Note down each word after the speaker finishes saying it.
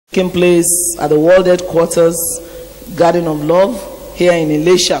taking place at the World Headquarters, Garden of Love, here in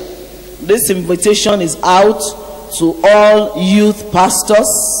Elisha. This invitation is out to all youth pastors,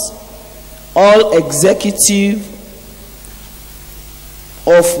 all executive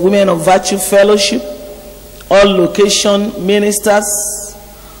of Women of Virtue Fellowship, all location ministers,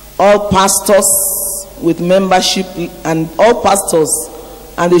 all pastors with membership, and all pastors,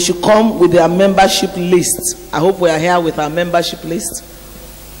 and they should come with their membership list. I hope we are here with our membership list.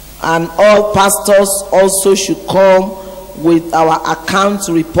 And all pastors also should come with our account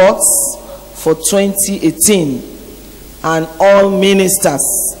reports for 2018. And all ministers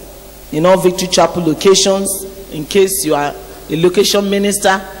in all Victory Chapel locations, in case you are a location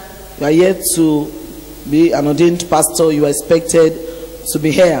minister, you are yet to be an ordained pastor, you are expected to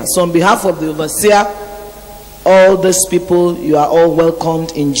be here. So on behalf of the overseer, all these people, you are all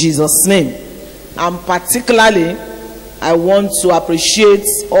welcomed in Jesus' name. And particularly, I want to appreciate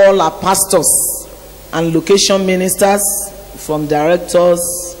all our pastors and location ministers, from directors,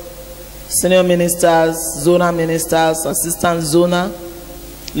 senior ministers, zonal ministers, assistant zonal,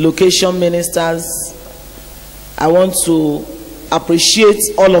 location ministers. I want to appreciate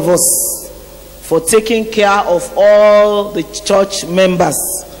all of us for taking care of all the church members,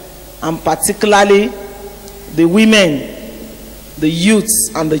 and particularly the women, the youths,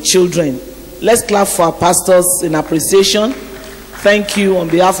 and the children. Let's clap for our pastors in appreciation. Thank you on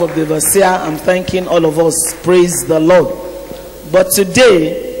behalf of the overseer. I'm thanking all of us. Praise the Lord. But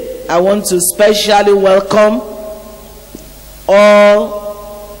today, I want to specially welcome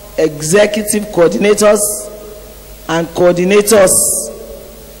all executive coordinators and coordinators,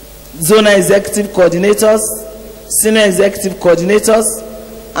 zonal executive coordinators, senior executive coordinators,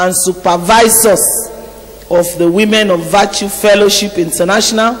 and supervisors of the Women of Virtue Fellowship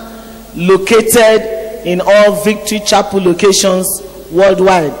International, located in all Victory Chapel locations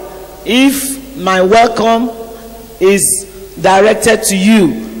worldwide. If my welcome is directed to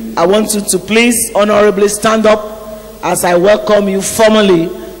you, I want you to please honorably stand up as I welcome you formally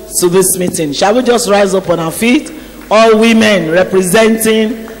to this meeting. Shall we just rise up on our feet? All women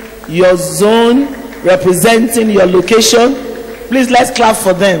representing your zone, representing your location, please let's clap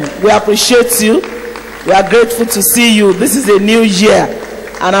for them. We appreciate you. We are grateful to see you. This is a new year,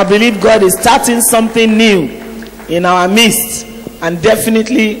 and I believe God is starting something new in our midst, and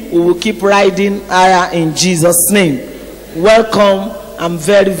definitely we will keep riding higher in Jesus' name. Welcome. I'm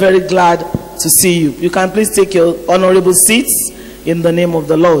very, very glad to see you. You can please take your honorable seats in the name of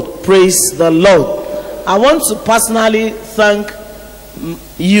the Lord. Praise the Lord. I want to personally thank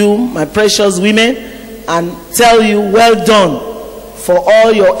you, my precious women, and tell you well done for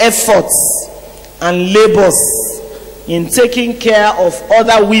all your efforts and labors in taking care of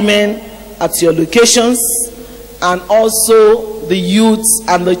other women at your locations, and also the youths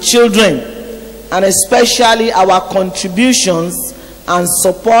and the children, and especially our contributions and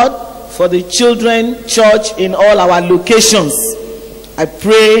support for the children church in all our locations. I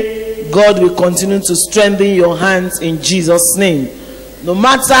pray God will continue to strengthen your hands in Jesus' name. No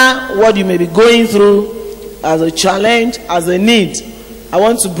matter what you may be going through as a challenge, as a need, I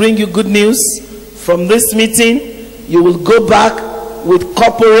want to bring you good news. From this meeting, you will go back with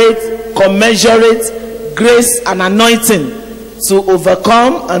corporate, commensurate grace and anointing to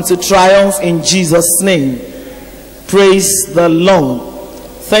overcome and to triumph in Jesus' name. Praise the Lord.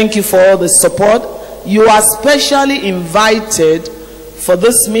 Thank you for all the support. You are specially invited for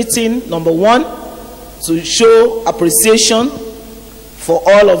this meeting, number one, to show appreciation for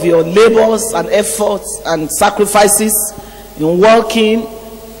all of your labors and efforts and sacrifices in working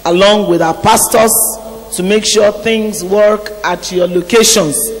along with our pastors to make sure things work at your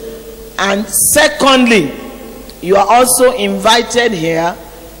locations. And secondly, you are also invited here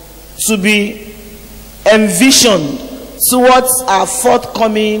to be envisioned towards our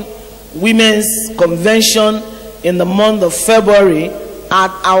forthcoming women's convention in the month of February at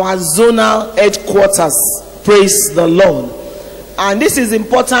our zonal headquarters. Praise the Lord. And this is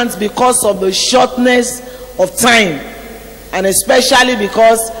important because of the shortness of time, and especially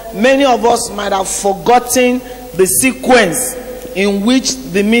because many of us might have forgotten the sequence in which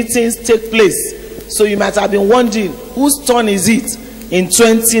the meetings take place. So you might have been wondering, whose turn is it in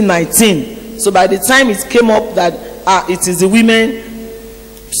 2019? So by the time it came up that it is the women,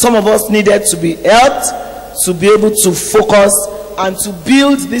 some of us needed to be helped to be able to focus and to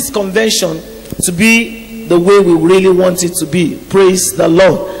build this convention to be the way we really want it to be. Praise the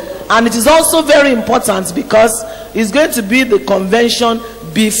Lord. And it is also very important because it's going to be the convention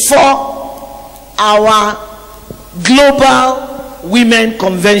before our global women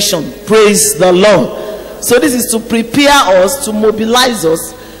convention. Praise the Lord. So this is to prepare us, to mobilize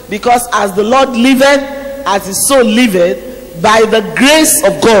us, because as the Lord liveth, as his soul liveth, by the grace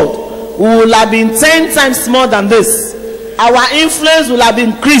of God, we will have been 10 times more than this. Our influence will have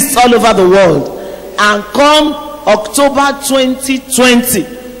increased all over the world. And come October 2020,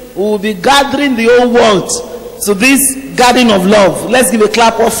 we will be gathering the whole world to this garden of love. Let's give a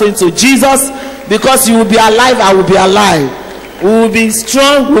clap offering to Jesus, because you will be alive, I will be alive. We will be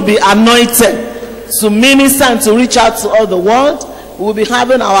strong, we will be anointed to minister and to reach out to all the world. We will be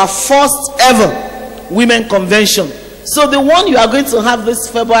having our first ever women convention. So the one you are going to have this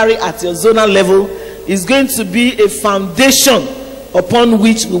February at your zonal level is going to be a foundation upon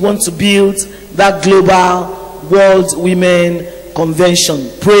which we want to build that global world women convention.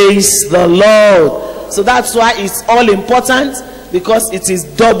 Praise the Lord. So that's why it's all important, because it is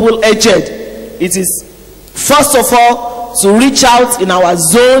double-edged. It is first of all to reach out in our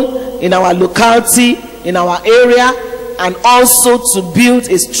zone, in our locality, in our area, and also to build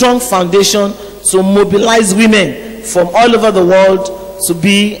a strong foundation to mobilize women from all over the world to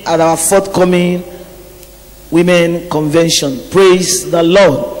be at our forthcoming women convention. Praise the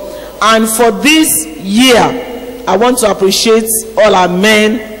Lord. And for this year, I want to appreciate all our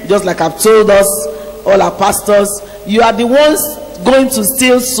men, just like I've told us, all our pastors. You are the ones going to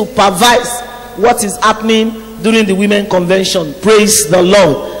still supervise what is happening during the women convention. Praise the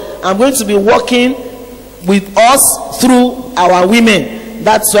Lord. I'm going to be working with us through our women.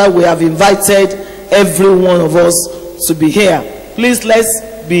 That's why we have invited every one of us to be here. Please,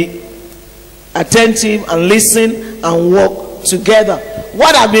 let's be attentive and listen and work together.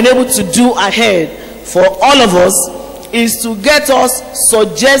 What I've been able to do ahead for all of us is to get us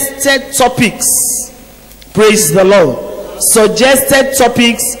suggested topics. Praise the Lord. Suggested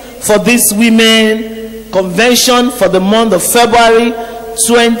topics for this women convention for the month of February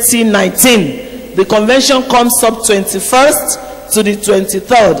 2019. The convention comes up 21st to the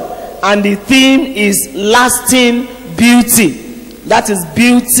 23rd, and the theme is lasting beauty. That is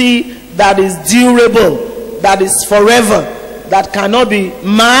beauty that is durable, that is forever, that cannot be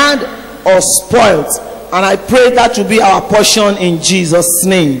marred or spoiled. And I pray that will be our portion in Jesus'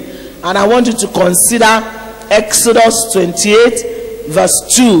 name. And I want you to consider Exodus 28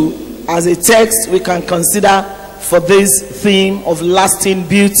 verse 2 as a text we can consider for this theme of lasting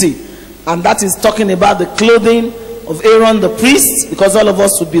beauty. And that is talking about the clothing of Aaron the priest, because all of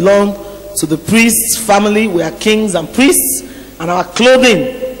us who belong to the priest family, we are kings and priests, and our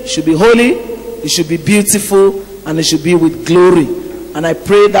clothing should be holy, it should be beautiful, and it should be with glory. And I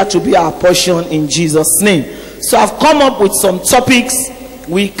pray that will be our portion in Jesus' name. So I've come up with some topics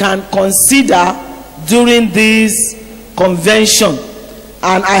we can consider during this convention,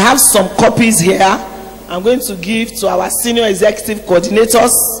 and I have some copies here. I'm going to give to our senior executive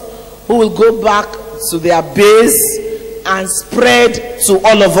coordinators, who will go back to their base and spread to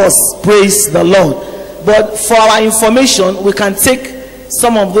all of us. Praise the Lord. But for our information, we can take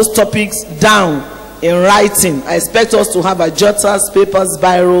some of those topics down in writing. I expect us to have our jotters, papers,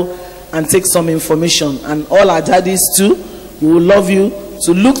 biro, and take some information. And all our daddies too, we will love you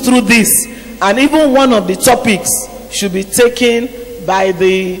to look through this. And even one of the topics should be taken by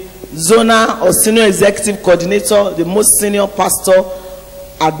the zonal or senior executive coordinator, the most senior pastor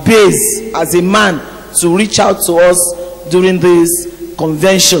at base, as a man to reach out to us during this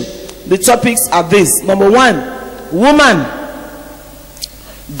convention. The topics are this. Number 1, woman,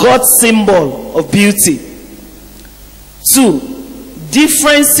 God's symbol of beauty. 2,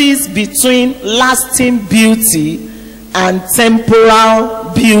 differences between lasting beauty and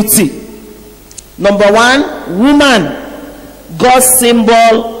temporal beauty. Number 1, woman, God's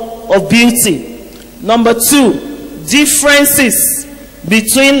symbol of beauty. Number 2, differences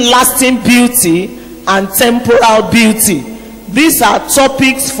between lasting beauty and temporal beauty. These are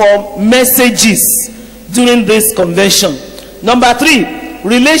topics for messages during this convention. Number 3,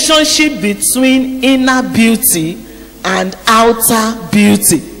 relationship between inner beauty and outer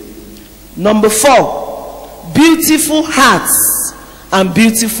beauty. Number 4, beautiful hearts and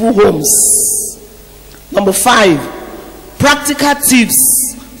beautiful homes. Number 5, practical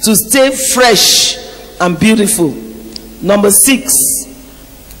tips to stay fresh and beautiful. Number 6,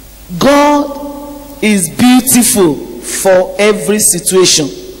 God is beautiful for every situation,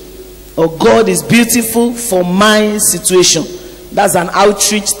 or God is beautiful for my situation. That's an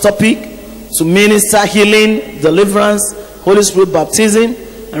outreach topic to minister healing, deliverance, Holy Spirit baptism,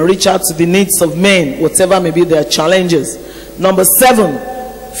 and reach out to the needs of men, whatever may be their challenges. Number 7,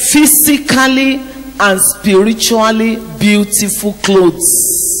 physically and spiritually beautiful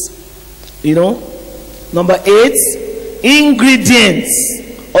clothes. You know. Number 8, ingredients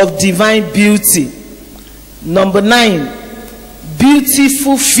of divine beauty. Number 9,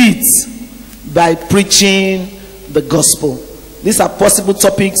 beautiful feet by preaching the gospel. These are possible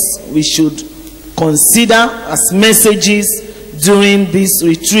topics we should consider as messages during this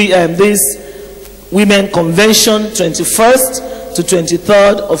retreat, this Women Convention, 21st to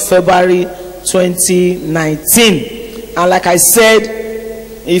 23rd of February 2019. And like I said,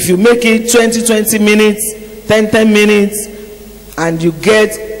 if you make it 20 minutes, 10 minutes, and you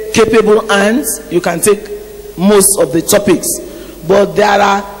get capable hands, you can take most of the topics. But there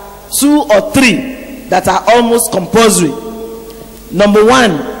are 2 or 3 that are almost compulsory. Number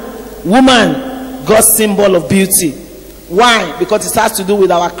 1, woman, God's symbol of beauty. Why? Because it has to do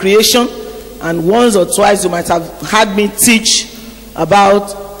with our creation, and once or twice you might have had me teach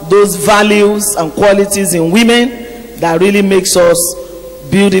about those values and qualities in women that really makes us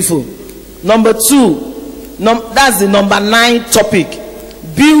beautiful. Number 2, that's the number 9 topic,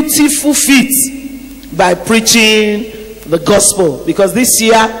 beautiful feet by preaching the gospel. Because this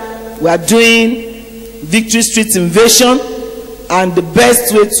year we are doing Victory Street Invasion, and the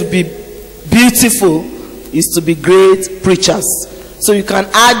best way to be beautiful is to be great preachers. So you can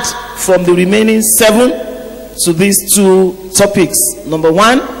add from the remaining 7 to these 2 topics, number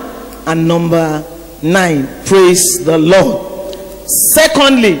 1 and number 9. Praise the Lord.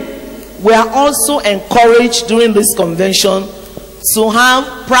 Secondly, we are also encouraged during this convention to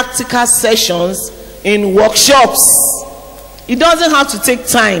have practical sessions in workshops. It doesn't have to take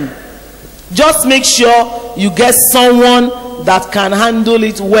time. Just make sure you get someone that can handle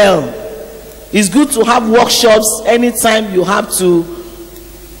it well. It's good to have workshops anytime you have to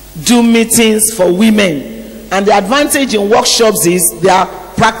do meetings for women. And the advantage in workshops is they are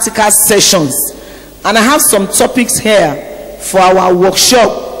practical sessions. And I have some topics here for our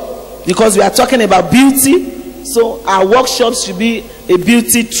workshop, because we are talking about beauty. So our workshops should be a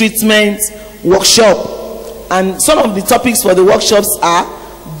beauty treatment workshop. And some of the topics for the workshops are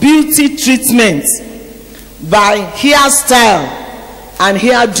beauty treatment by hairstyle and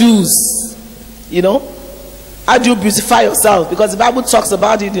hairdos. You know, how do you beautify yourself? Because the Bible talks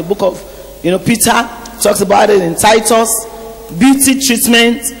about it in the book of, Peter talks about it in Titus. Beauty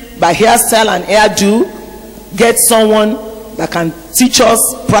treatment by hairstyle and hairdo. Get someone that can teach us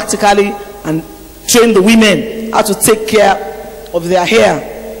practically and train the women how to take care of their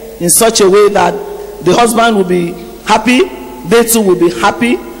hair in such a way that the husband will be happy, they too will be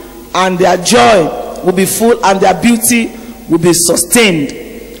happy, and their joy will be full and their beauty will be sustained.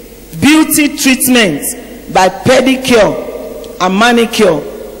 Beauty treatment by pedicure and manicure,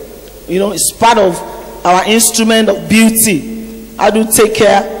 it's part of our instrument of beauty. How do you take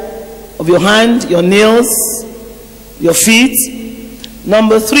care of your hand, your nails, your feet?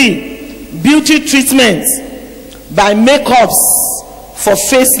 Number 3, beauty treatment by makeups for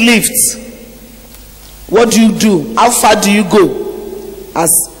facelifts. What do you do? How far do you go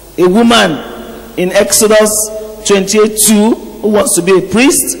as a woman in Exodus 28:2 who wants to be a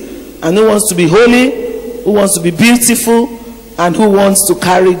priest and who wants to be holy, who wants to be beautiful, and who wants to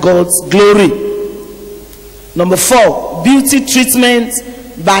carry God's glory? Number 4, beauty treatment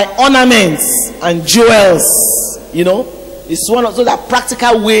by ornaments and jewels. It's one of those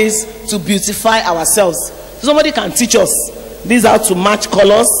practical ways to beautify ourselves. Somebody can teach us. These are to match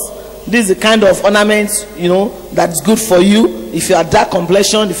colors. This is the kind of ornaments, that's good for you. If you are dark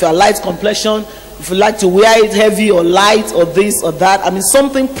complexion, if you are light complexion, if you like to wear it heavy or light or this or that.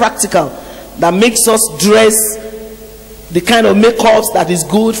 Something practical that makes us dress the kind of makeups that is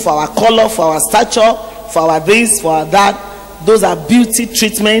good for our color, for our stature, for our this, for our that. Those are beauty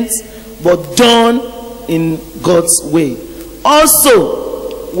treatments, but done in God's way.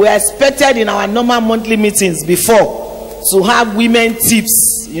 Also, we are expected in our normal monthly meetings before to have women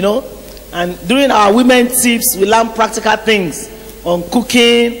tips, and during our women tips we learn practical things on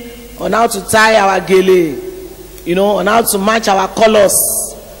cooking, on how to tie our gele, on how to match our colors,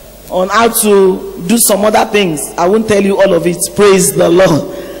 on how to do some other things. I won't tell you all of it. Praise the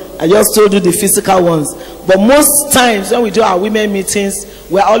Lord. I just told you the physical ones. But most times when we do our women meetings,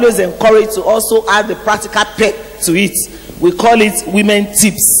 we are always encouraged to also add the practical peck to it. We call it women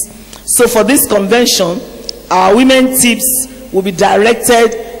tips. So for this convention, our women tips will be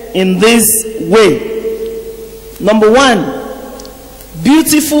directed in this way. Number 1,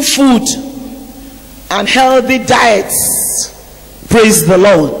 beautiful food and healthy diets. Praise the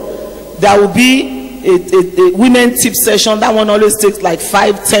Lord. There will be a women tip session. That one always takes like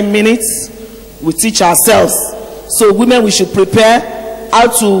 5-10 minutes. We teach ourselves. So women, we should prepare how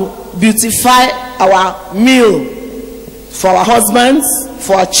to beautify our meal for our husbands,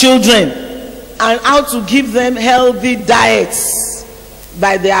 for our children, and how to give them healthy diets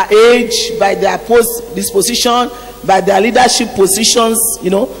by their age, by their post disposition, by their leadership positions.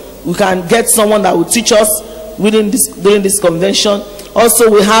 You know, we can get someone that will teach us during this convention.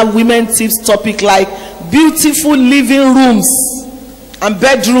 Also, we have women tips topic like beautiful living rooms and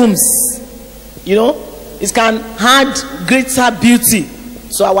bedrooms. You know, it can add greater beauty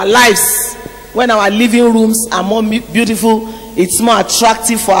to our lives. When our living rooms are more beautiful, it's more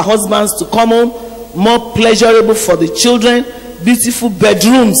attractive for our husbands to come home, more pleasurable for the children. Beautiful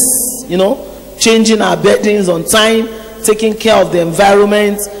bedrooms, you know, changing our beddings on time, taking care of the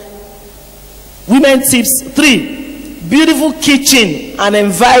environment. Women tips 3, beautiful kitchen and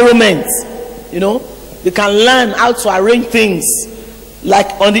environment. You know, they can learn how to arrange things.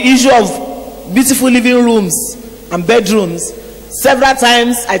 Like on the issue of beautiful living rooms and bedrooms, several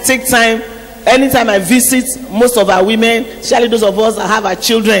times I take time, anytime I visit most of our women, especially those of us that have our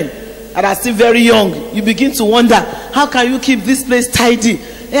children that are still very young, you begin to wonder, how can you keep this place tidy?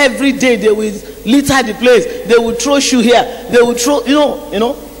 Every day they will litter the place, they will throw shoe here, they will throw, you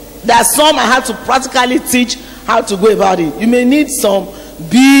know, there are some I had to practically teach how to go about it. You may need some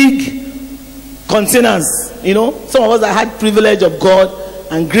big containers, you know. Some of us that had privilege of God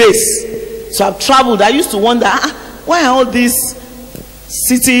and grace, so I've traveled. I used to wonder, why are all these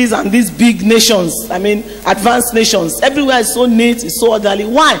cities and these big nations, I mean advanced nations, everywhere is so neat, it's so orderly?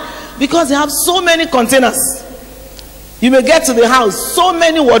 Why? Because they have so many containers. You may get to the house, so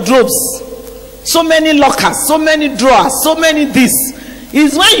many wardrobes, so many lockers, so many drawers, so many this.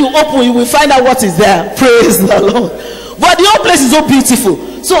 Is when you open, you will find out what is there. Praise the Lord. But the whole place is so beautiful.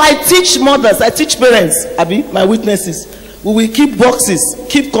 So I teach mothers, I teach parents, Abi, my witnesses. We will keep boxes,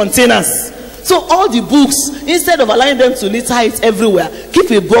 keep containers. So all the books, instead of allowing them to litter it everywhere,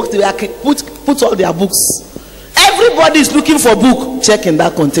 keep a box where I can put all their books. Everybody is looking for book, check in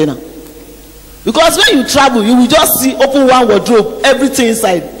that container. Because when you travel, you will just see, open one wardrobe, everything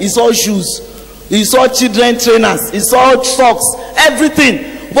inside is all shoes, it's all children trainers, it's all socks,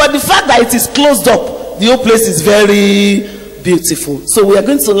 everything. But the fact that it is closed up, the whole place is very beautiful. So we are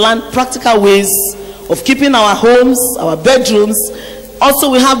going to learn practical ways of keeping our homes, our bedrooms. Also,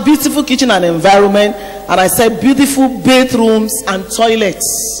 we have beautiful kitchen and environment, and I said beautiful bathrooms and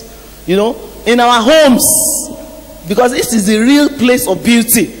toilets, you know, in our homes, because this is the real place of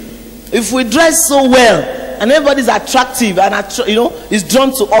beauty. If we dress so well and everybody's attractive and you know, is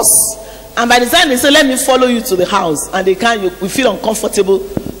drawn to us, and by the time they say, let me follow you to the house, and they can't, we feel uncomfortable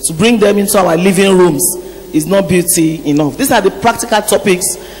to bring them into our living rooms, is not beauty enough. These are the practical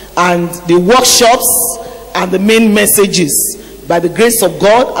topics and the workshops and the main messages. By the grace of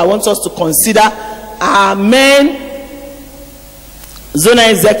God, I want us to consider our men,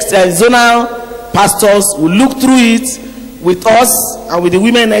 zonal pastors will look through it with us and with the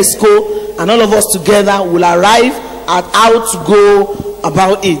women exco, and all of us together will arrive at how to go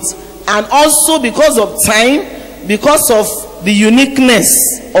about it. And also, because of time, because of the uniqueness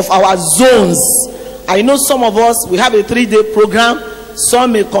of our zones, I know some of us, we have a 3-day program.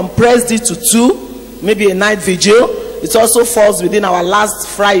 Some may compress it to 2, maybe a night vigil. It also falls within our last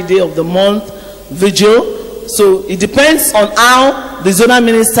Friday of the month vigil. So it depends on how the zonal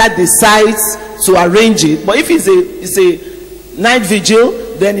minister decides to arrange it. But if it's a night vigil,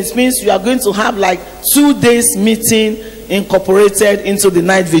 then it means you are going to have like 2 days meeting incorporated into the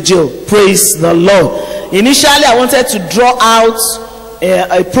night vigil. Praise the Lord. Initially, I wanted to draw out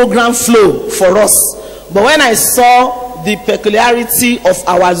a program flow for us, but when I saw the peculiarity of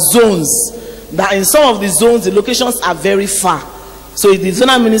our zones, that in some of the zones the locations are very far, so it's the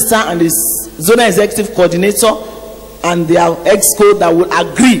zonal minister and the zonal executive coordinator and their exco that will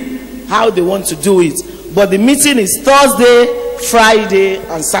agree how they want to do it. But the meeting is Thursday, Friday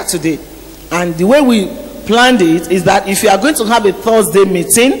and Saturday, and the way we planned it is that if you are going to have a Thursday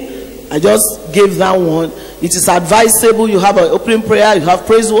meeting, I just gave that one, it is advisable you have an opening prayer, you have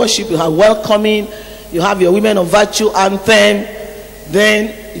praise worship, you have welcoming, you have your women of virtue anthem.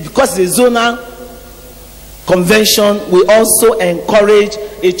 Then, because the zonal convention, we also encourage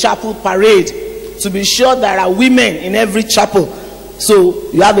a chapel parade to be sure there are women in every chapel.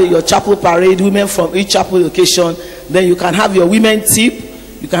 So you have your chapel parade, women from each chapel location. Then you can have your women tip,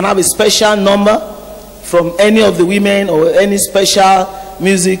 you can have a special number from any of the women or any special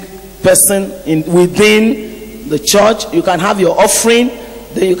music person within the church. You can have your offering,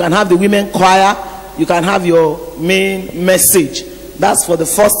 then you can have the women choir, you can have your main message. That's for the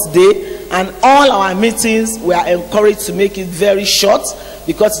first day. And all our meetings, we are encouraged to make it very short,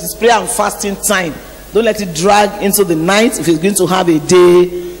 because it is prayer and fasting time. Don't let it drag into the night if it's going to have a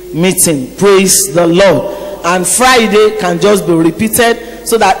day meeting. Praise the Lord. And Friday can just be repeated,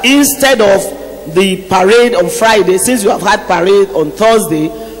 so that instead of the parade on Friday, since you have had parade on Thursday,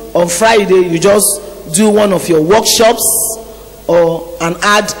 on Friday you just do one of your workshops, and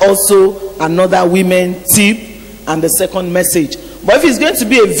add also another women tip and the second message. But if it's going to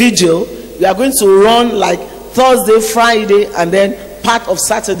be a vigil, we are going to run like Thursday, Friday, and then part of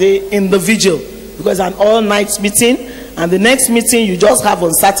Saturday in the vigil, because an all-night meeting, and the next meeting you just have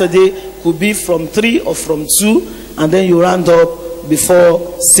on Saturday could be from 3 or from 2, and then you round up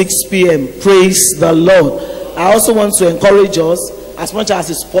before 6 p.m. Praise the Lord. I also want to encourage us, as much as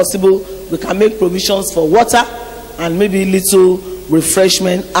it's possible, we can make provisions for water and maybe little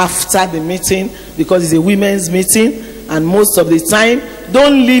refreshment after the meeting, because it's a women's meeting, and most of the time,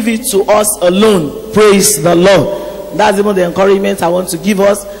 don't leave it to us alone. Praise the Lord. That's even the encouragement I want to give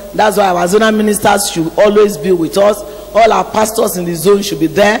us. That's why our zonal ministers should always be with us. All our pastors in the zone should be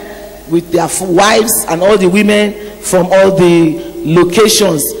there with their wives and all the women from all the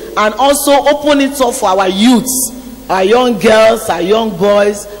locations. And also open it up for our youths, our young girls, our young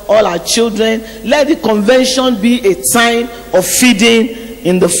boys, all our children. Let the convention be a time of feeding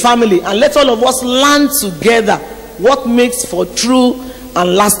in the family, and let all of us learn together what makes for true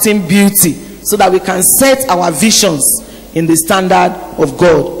and lasting beauty, so that we can set our visions in the standard of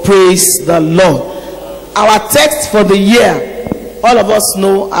God. Praise the Lord. Our text for the year, all of us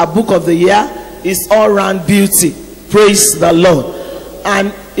know our book of the year is All Round Beauty. Praise the Lord.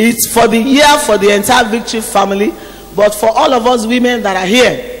 And it's for the year for the entire Victory family, but for all of us women that are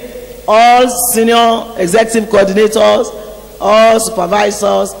here, all senior executive coordinators, all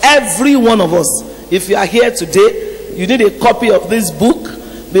supervisors, every one of us, if you are here today, you need a copy of this book,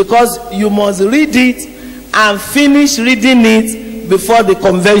 because you must read it and finish reading it before the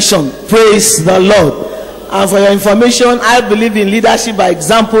convention. Praise the Lord. And for your information, I believe in leadership by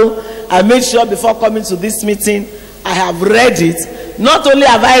example. I made sure before coming to this meeting, I have read it. Not only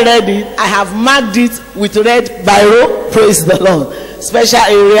have I read it, I have marked it with red biro. Praise the Lord. Special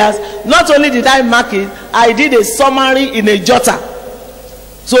areas. Not only did I mark it, I did a summary in a jotter.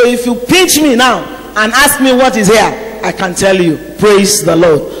 So if you pinch me now and ask me what is here, I can tell you. Praise the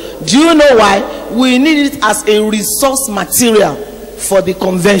Lord. Do you know why? We need it as a resource material for the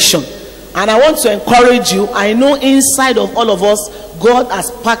convention. And I want to encourage you. I know inside of all of us, God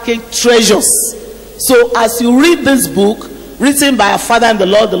has packaged treasures. So as you read this book, written by our father in the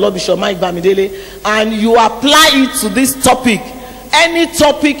Lord Bishop Mike Bamidele, and you apply it to this topic, any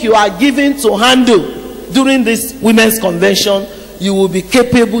topic you are given to handle during this women's convention, you will be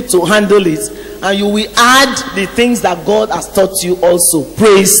capable to handle it, and you will add the things that God has taught you also.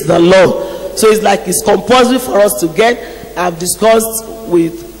 Praise the Lord. So it's like it's compulsory for us to get. I've discussed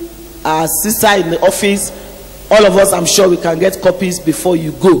with our sister in the office. All of us, I'm sure we can get copies before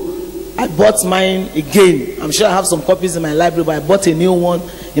you go. I bought mine again. I'm sure I have some copies in my library, but I bought a new one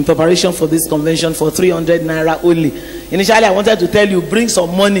in preparation for this convention for 300 naira only. Initially, I wanted to tell you, bring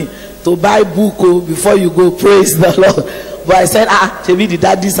some money to buy book before you go. Praise the Lord. But I said, Chebi, the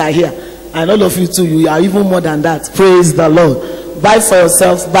daddies are here. And all of you too, you are even more than that. Praise the Lord. Buy for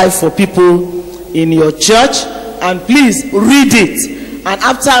yourself, buy for people in your church, and please read it. And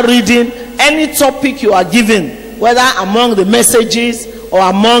after reading, any topic you are given, whether among the messages or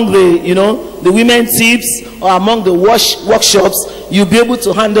among the, the women tips or among the workshops, you'll be able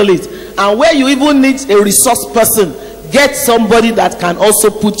to handle it. And where you even need a resource person, get somebody that can also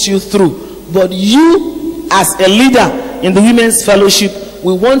put you through. But you, as a leader in the women's fellowship,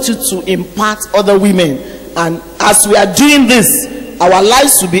 we want you to impart other women. And as we are doing this, our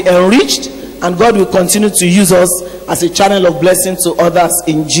lives will be enriched, and God will continue to use us as a channel of blessing to others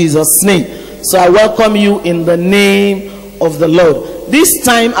in Jesus' name. So I welcome you in the name of the Lord. This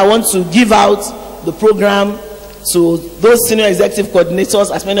time I want to give out the program to those senior executive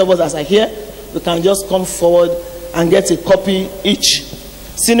coordinators. As many of us as are here, we can just come forward and get a copy each.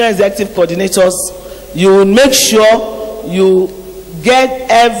 Senior executive coordinators, you will make sure you get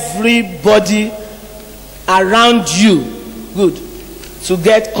everybody around you, good, to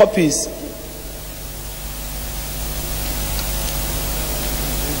get copies.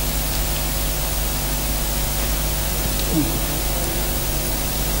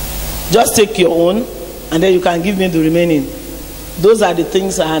 Just take your own, and then you can give me the remaining. Those are the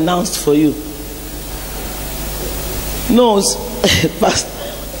things I announced for you. No,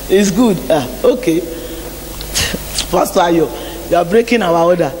 it's good. Okay. Pastor Ayo, you are breaking our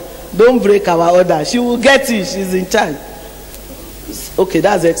order. Don't break our order. She will get it. She's in charge. Okay,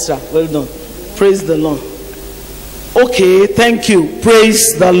 that's extra. Well done. Praise the Lord. Okay, thank you.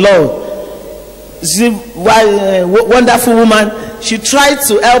 Praise the Lord. She, wonderful woman. She tried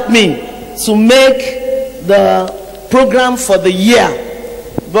to help me to make the program for the year,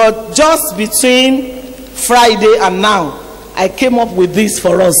 but just between Friday and now, I came up with this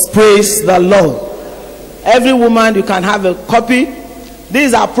for us. Praise the Lord. Every woman, you can have a copy. This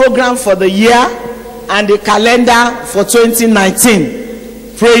is our program for the year and the calendar for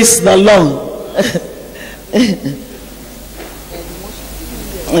 2019. Praise the Lord.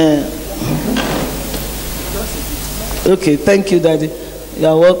 Okay, thank you, Daddy. You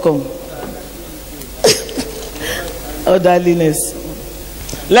are welcome. Orderliness.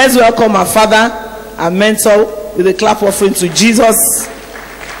 Let's welcome our father, our mentor, with a clap offering to Jesus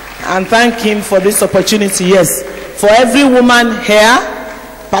and thank him for this opportunity. Yes, for every woman here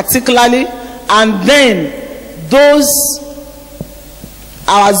particularly, and then those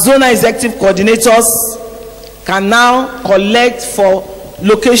our zonal executive coordinators can now collect for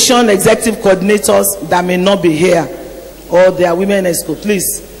location executive coordinators that may not be here, or their women exco.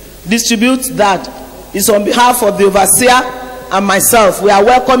 Please distribute that. It's on behalf of the overseer and myself. We are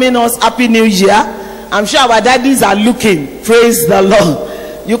welcoming us. Happy New Year. I'm sure our daddies are looking. Praise the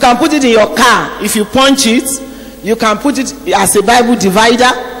Lord. You can put it in your car. If you punch it, you can put it as a Bible divider.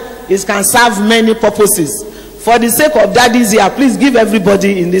 It can serve many purposes. For the sake of daddies here, please give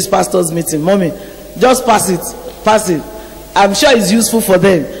everybody in this pastor's meeting. Mommy, just pass it. Pass it. I'm sure it's useful for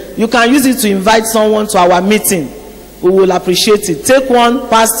them. You can use it to invite someone to our meeting. We will appreciate it. Take one,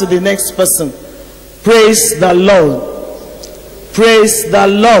 pass to the next person. Praise the Lord. Praise the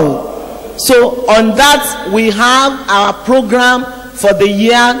Lord. So on that, we have our program for the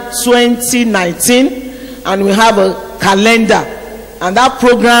year 2019, and we have a calendar. And that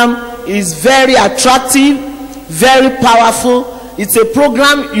program is very attractive, very powerful. It's a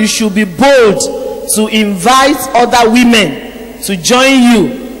program you should be bold to invite other women to join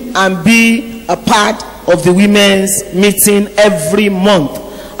you and be a part of the women's meeting every month.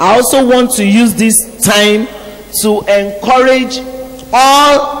 I also want to use this time to encourage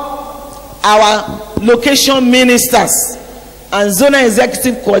all our location ministers and zonal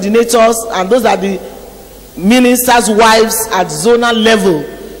executive coordinators, and those are the ministers' wives at zonal level,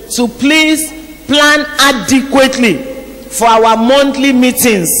 to please plan adequately for our monthly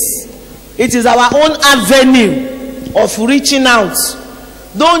meetings. It is our own avenue of reaching out.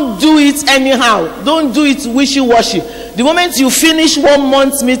 Don't do it anyhow. Don't do it wishy-washy. The moment you finish 1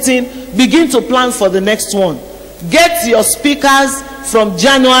 month's meeting, begin to plan for the next one. Get your speakers from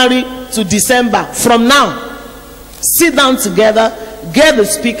January to December. From now, sit down together, get the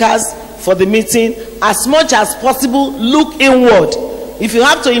speakers for the meeting. As much as possible, look inward. If you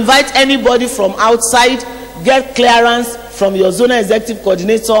have to invite anybody from outside, get clearance from your zonal executive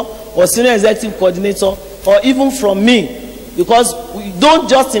coordinator or senior executive coordinator, or even from me, because we don't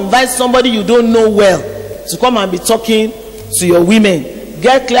just invite somebody you don't know well to come and be talking to your women.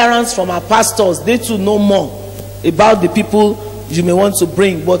 Get clearance from our pastors. They too know more about the people you may want to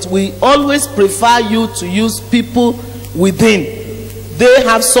bring, but we always prefer you to use people within. They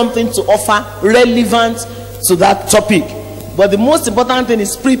have something to offer relevant to that topic. But the most important thing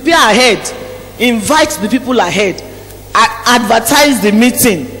is prepare ahead. Invite the people ahead. Advertise the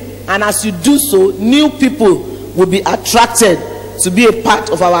meeting. And as you do so, new people will be attracted to be a part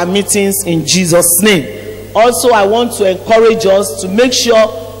of our meetings in Jesus' name. Also, I want to encourage us to make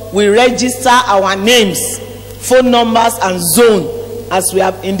sure we register our names, phone numbers, and zone as we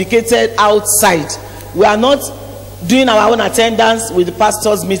have indicated outside. We are not doing our own attendance with the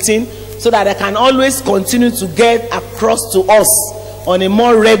pastor's meeting, so that they can always continue to get across to us on a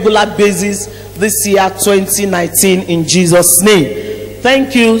more regular basis this year 2019 in Jesus' name.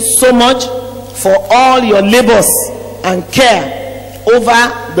 Thank you so much for all your labors and care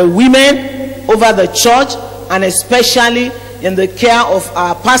over the women, over the church, and especially in the care of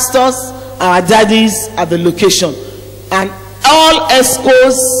our pastors, our daddies at the location. And all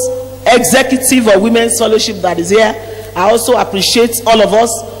ESCOs, executive or women's fellowship that is here, I also appreciate all of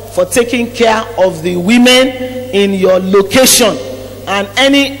us for taking care of the women in your location. And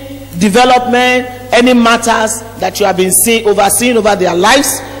any development, any matters that you have been overseeing over their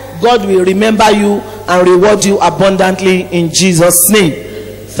lives, God will remember you and reward you abundantly in Jesus' name.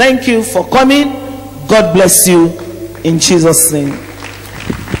 Thank you for coming. God bless you in Jesus' name.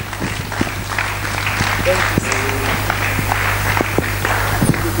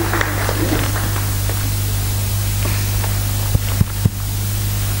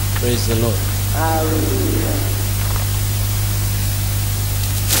 Praise the Lord. Hallelujah.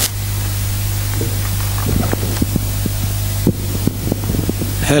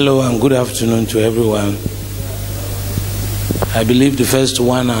 Hello and good afternoon to everyone. I believe the first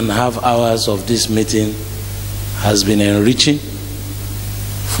 1.5 hours of this meeting has been enriching,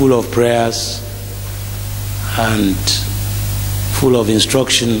 full of prayers and full of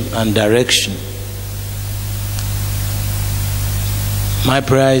instruction and direction. My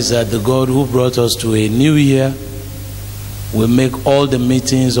prayer is that the God who brought us to a new year will make all the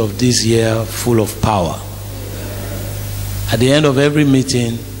meetings of this year full of power. At the end of every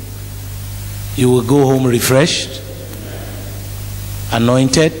meeting, you will go home refreshed,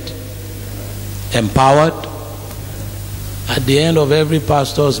 anointed, empowered. At the end of every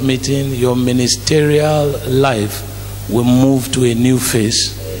pastor's meeting, your ministerial life will move to a new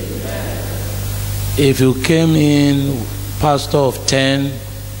phase. If you came in pastor of 10,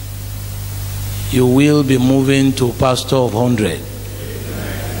 you will be moving to pastor of 100.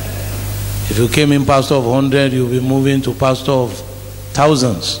 If you came in pastor of 100, you'll be moving to pastor of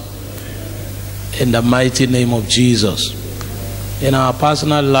thousands. In the mighty name of Jesus. In our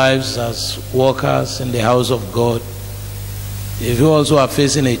personal lives as workers in the house of God, if you also are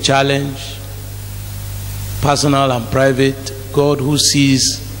facing a challenge, personal and private, God who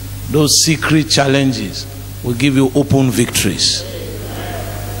sees those secret challenges will give you open victories.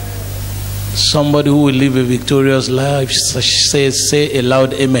 Somebody who will live a victorious life, say a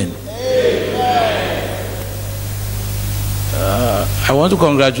loud amen. I want to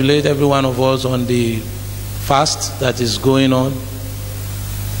congratulate every one of us on the fast that is going on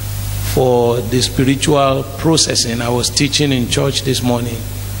for the spiritual processing. I was teaching in church this morning.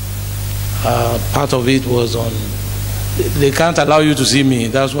 Part of it was on, they can't allow you to see me.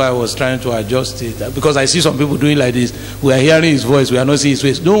 That's why I was trying to adjust it. Because I see some people doing like this. We are hearing his voice. We are not seeing his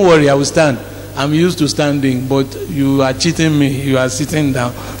face. Don't worry, I will stand. I'm used to standing. But you are cheating me. You are sitting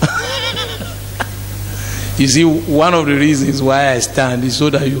down. You see, one of the reasons why I stand is so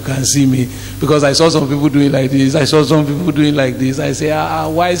that you can see me. Because I saw some people doing like this. I saw some people doing like this. I say,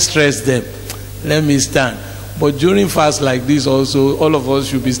 why stress them? Let me stand. But during fast like this also, all of us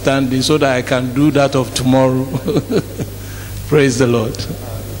should be standing so that I can do that of tomorrow. Praise the Lord.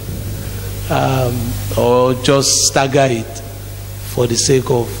 Or just stagger it for the sake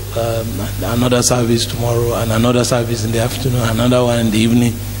of another service tomorrow and another service in the afternoon, another one in the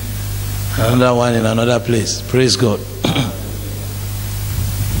evening, another one in another place. Praise God.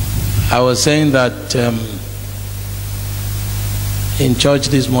 I was saying that in church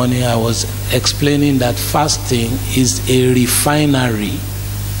this morning, I was explaining that fasting is a refinery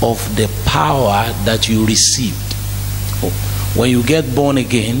of the power that you received. When you get born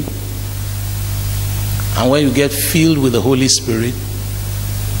again and when you get filled with the Holy Spirit,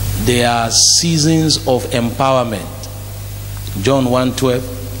 there are seasons of empowerment. John 1:12,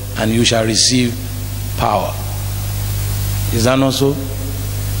 and you shall receive power. Is that not so?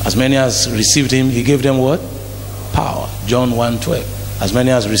 As many as received him, he gave them what? Power. John 1:12. As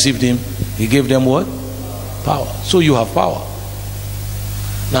many as received him, he gave them what? Power. So you have power.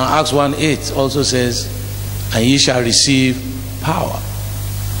 Now Acts 1:8 also says, and ye shall receive power.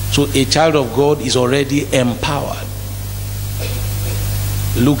 So a child of God is already empowered.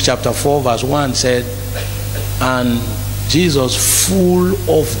 Luke chapter 4 verse 1 said, and Jesus full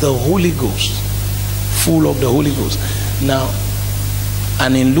of the Holy Ghost. Full of the Holy Ghost. Now,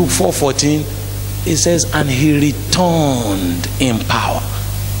 and in Luke 4:14, it says, and he returned in power.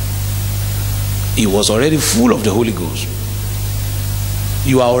 He was already full of the Holy Ghost.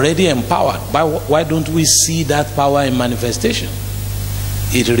 You are already empowered. Why don't we see that power in manifestation?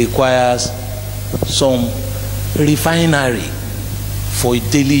 It requires some refinery for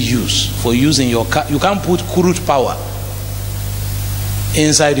daily use, for using your car. You can't put crude power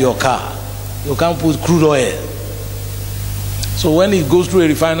inside your car. You can't put crude oil. So when it goes through a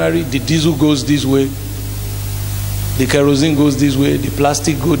refinery, the diesel goes this way, the kerosene goes this way, the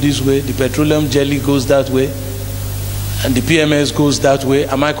plastic goes this way, the petroleum jelly goes that way, and the PMS goes that way.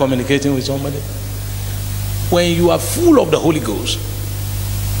 Am I communicating with somebody? When you are full of the Holy Ghost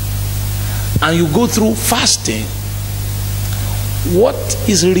and you go through fasting, what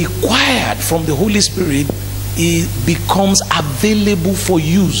is required from the Holy Spirit, it becomes available for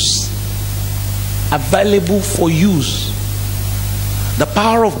use. Available for use. The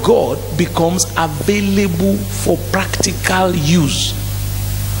power of God becomes available for practical use.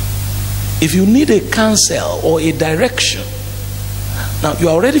 If you need a counsel or a direction, now you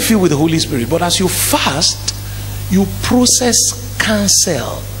are already filled with the Holy Spirit, but as you fast, you process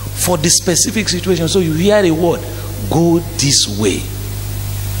counsel for the specific situation. So you hear a word, go this way.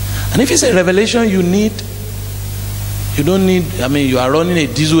 And if it's a revelation you need, you don't need, you are running a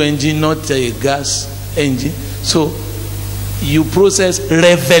diesel engine, not a gas engine. So you process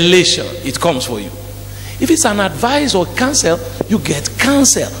revelation, it comes for you. If it's an advice or counsel, you get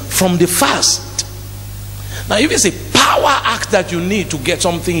counsel from the fast. Now if it's a power act that you need to get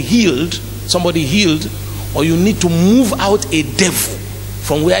something healed, somebody healed, or you need to move out a devil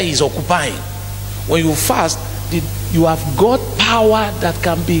from where he's occupying, when you fast, you have got power that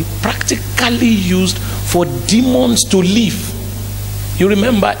can be practically used for demons to leave. You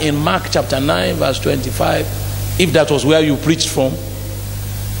remember in Mark chapter 9 verse 25, if that was where you preached from,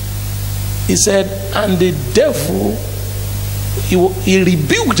 he said, and the devil, he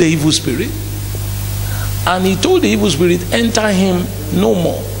rebuked the evil spirit, and he told the evil spirit, enter him no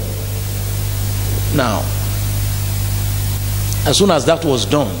more. Now, as soon as that was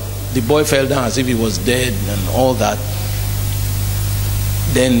done, the boy fell down as if he was dead and all that.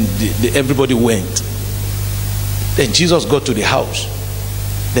 Then everybody went. Then Jesus got to the house.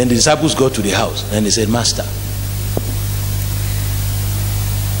 Then the disciples got to the house, and they said, Master,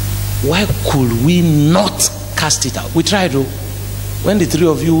 why could we not cast it out? We tried, though. When the three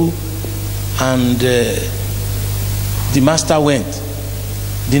of you and the master went,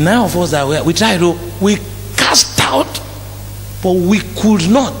 the 9 of us that were, we tried, though. We cast out, but we could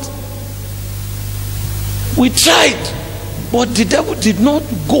not. We tried, but the devil did not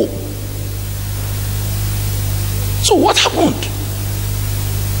go. So what happened?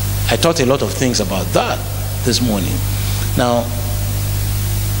 I taught a lot of things about that this morning. Now,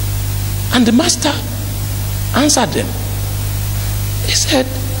 and the master answered them. He said,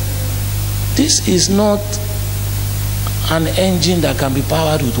 this is not an engine that can be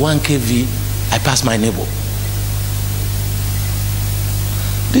powered with 1 kV. I pass my neighbor.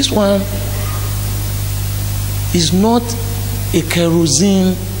 This one is not a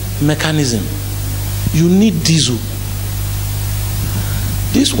kerosene mechanism. You need diesel.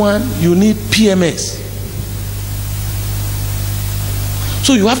 This one, you need PMS.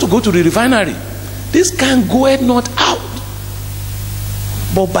 So you have to go to the refinery. This can go not out.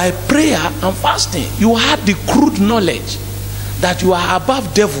 But by prayer and fasting, you have the crude knowledge that you are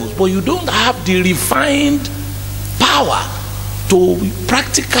above devils, but you don't have the refined power to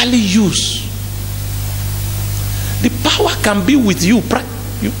practically use. The power can be with you.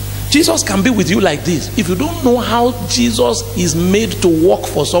 Jesus can be with you like this. If you don't know how Jesus is made to work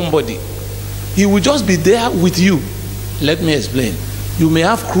for somebody, he will just be there with you. Let me explain. You may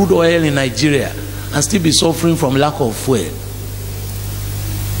have crude oil in Nigeria and still be suffering from lack of fuel.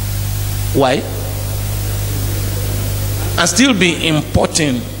 Why? And still be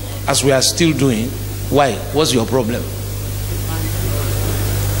importing as we are still doing. Why? What's your problem?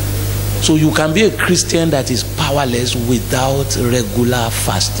 So you can be a Christian that is powerless without regular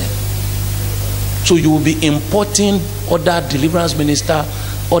fasting. So you will be importing other deliverance minister,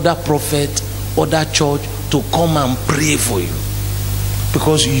 other prophet, other church to come and pray for you,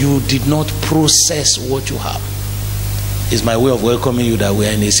 because you did not process what you have. It's my way of welcoming you that we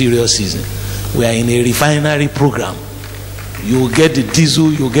are in a serious season. We are in a refinery program. You will get the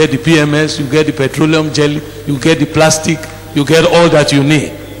diesel, you get the PMS, you get the petroleum jelly, you get the plastic, you get all that you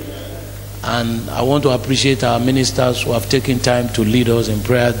need. And I want to appreciate our ministers who have taken time to lead us in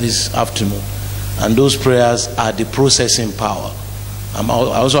prayer this afternoon. And those prayers are the processing power. I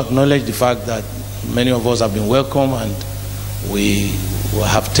also acknowledge the fact that many of us have been welcome, and we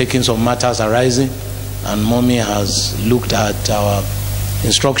have taken some matters arising, and mommy has looked at our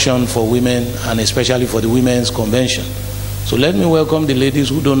instruction for women, and especially for the women's convention. So let me welcome the ladies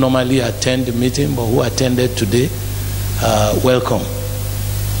who don't normally attend the meeting but who attended today. Welcome.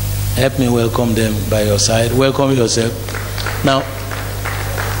 Help me welcome them by your side. Welcome yourself. Now,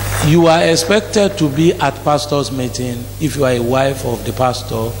 you are expected to be at pastor's meeting if you are a wife of the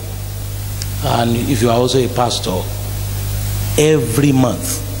pastor, and if you are also a pastor, every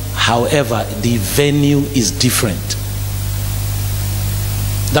month. However, the venue is different.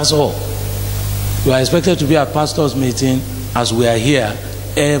 That's all. You are expected to be at pastor's meeting as we are here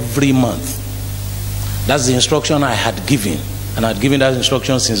every month. That's the instruction I had given, and I had given that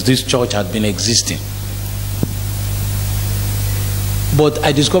instruction since this church had been existing. But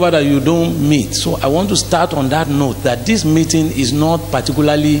I discovered that you don't meet. So I want to start on that note, that this meeting is not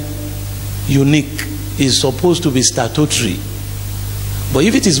particularly unique. It's supposed to be statutory. But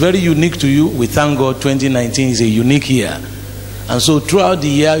if it is very unique to you, we thank God 2019 is a unique year. And so throughout the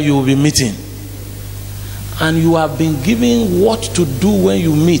year you will be meeting. And you have been given what to do when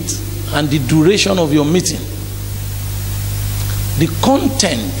you meet and the duration of your meeting. The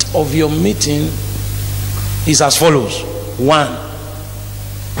content of your meeting is as follows. 1,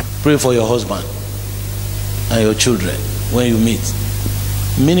 pray for your husband and your children when you meet.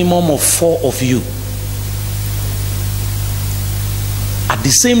 Minimum of 4 of you. At the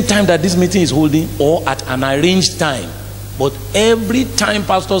same time that this meeting is holding, or at an arranged time. But every time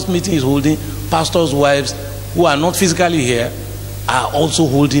pastor's meeting is holding, pastors' wives who are not physically here are also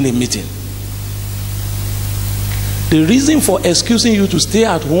holding a meeting. The reason for excusing you to stay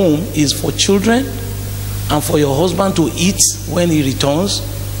at home is for children and for your husband to eat when he returns,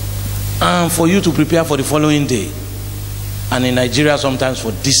 and for you to prepare for the following day. And in Nigeria, sometimes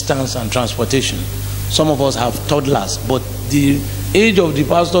for distance and transportation. Some of us have toddlers, but the age of the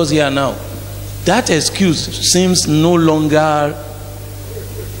pastors here now, that excuse seems no longer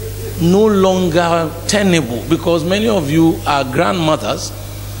tenable, because many of you are grandmothers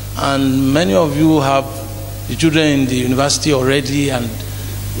and many of you have the children in the university already, and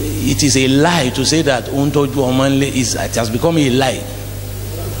it is a lie to say that it has become a lie. It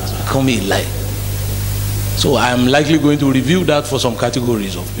has become a lie. So I am likely going to review that for some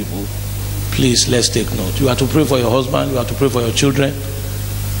categories of people. Please, let's take note. You are to pray for your husband. You are to pray for your children.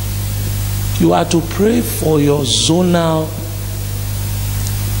 You are to pray for your zonal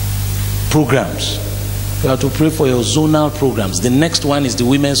programs. You are to pray for your zonal programs. The next one is the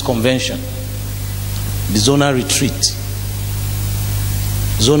Women's Convention, the zonal retreat,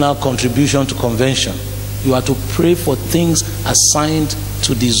 zonal contribution to convention. You are to pray for things assigned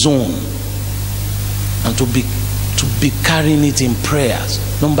to the zone and to be carrying it in prayers.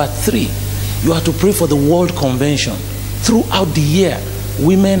 Number 3, you are to pray for the World Convention. Throughout the year,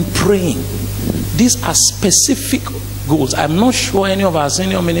 women praying. These are specific goals. I'm not sure any of our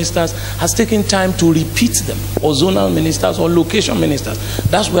senior ministers has taken time to repeat them, or zonal ministers or location ministers.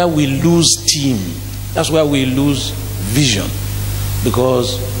 That's where we lose team. That's where we lose vision,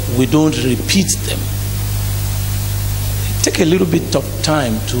 because we don't repeat them. Take a little bit of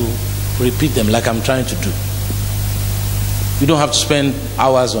time to repeat them, like I'm trying to do. You don't have to spend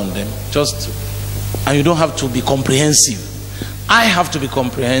hours on them, and you don't have to be comprehensive. I have to be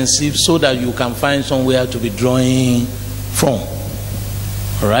comprehensive so that you can find somewhere to be drawing from.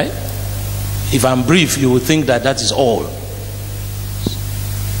 All right? If I'm brief, you will think that that is all.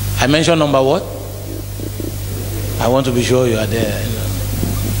 I mentioned number what? I want to be sure you are there.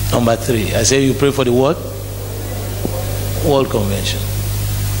 Number 3. I say you pray for the what? World Convention.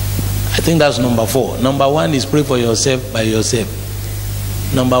 I think that's number 4. Number 1 is pray for yourself by yourself.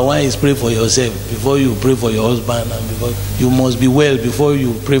 Number 1 is pray for yourself before you pray for your husband, and before you must be well before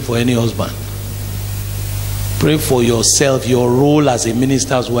you pray for any husband. Pray for yourself, your role as a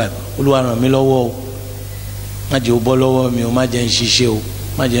minister's wife. Pray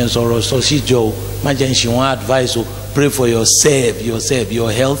for yourself,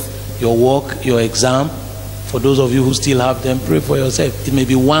 your health, your work, your exam. For those of you who still have them, pray for yourself. It may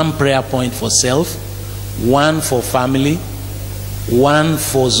be 1 prayer point for self, 1 for family, 1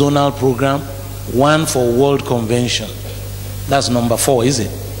 for zonal program, 1 for World Convention. That's number 4, is it?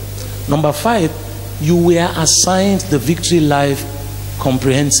 Number 5, you were assigned the Victory Life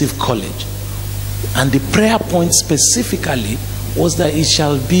Comprehensive College. And the prayer point specifically was that it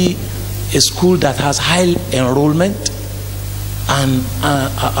shall be a school that has high enrollment and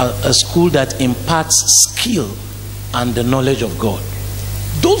a school that imparts skill and the knowledge of God.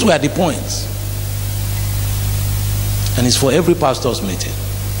 Those were the points. And it's for every pastor's meeting.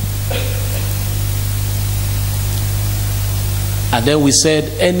 And then we said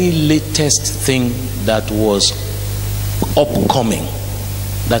any latest thing that was upcoming,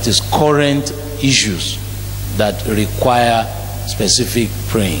 that is current issues that require specific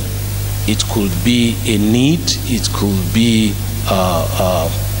praying. It could be a need, it could be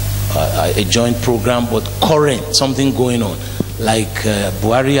a joint program, but current, something going on. Like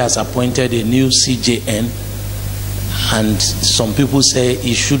Buhari has appointed a new CJN, and some people say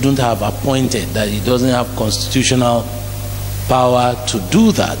he shouldn't have appointed, that he doesn't have constitutional power to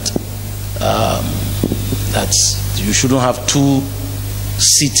do that. That's, you shouldn't have 2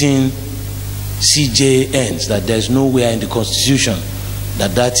 sitting CJNs, that there's nowhere in the constitution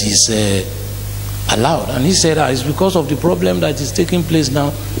that is allowed. And he said it's because of the problem that is taking place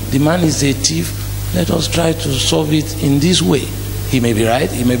now. The man is a thief. Let us try to solve it in this way. He may be right,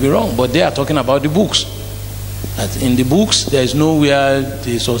 he may be wrong, but they are talking about the books. That in the books there is nowhere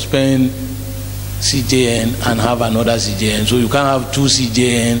they suspend CJN and have another CJN. So you can't have 2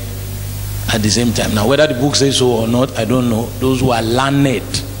 CJN at the same time. Now whether the book says so or not, I don't know. Those who are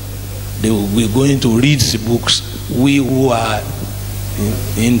learned, they will be going to read the books. We who are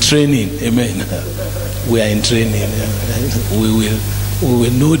in training, amen, we are in training, we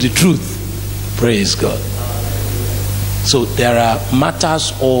will know the truth. Praise God. So there are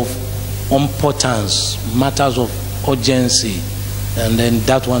matters of importance, matters of urgency, and then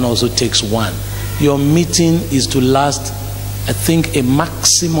that one also takes 1. Your meeting is to last, I think, a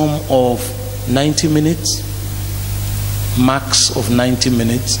maximum of 90 minutes, max of 90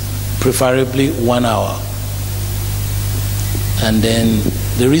 minutes, preferably 1 hour. And then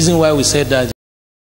the reason why we said that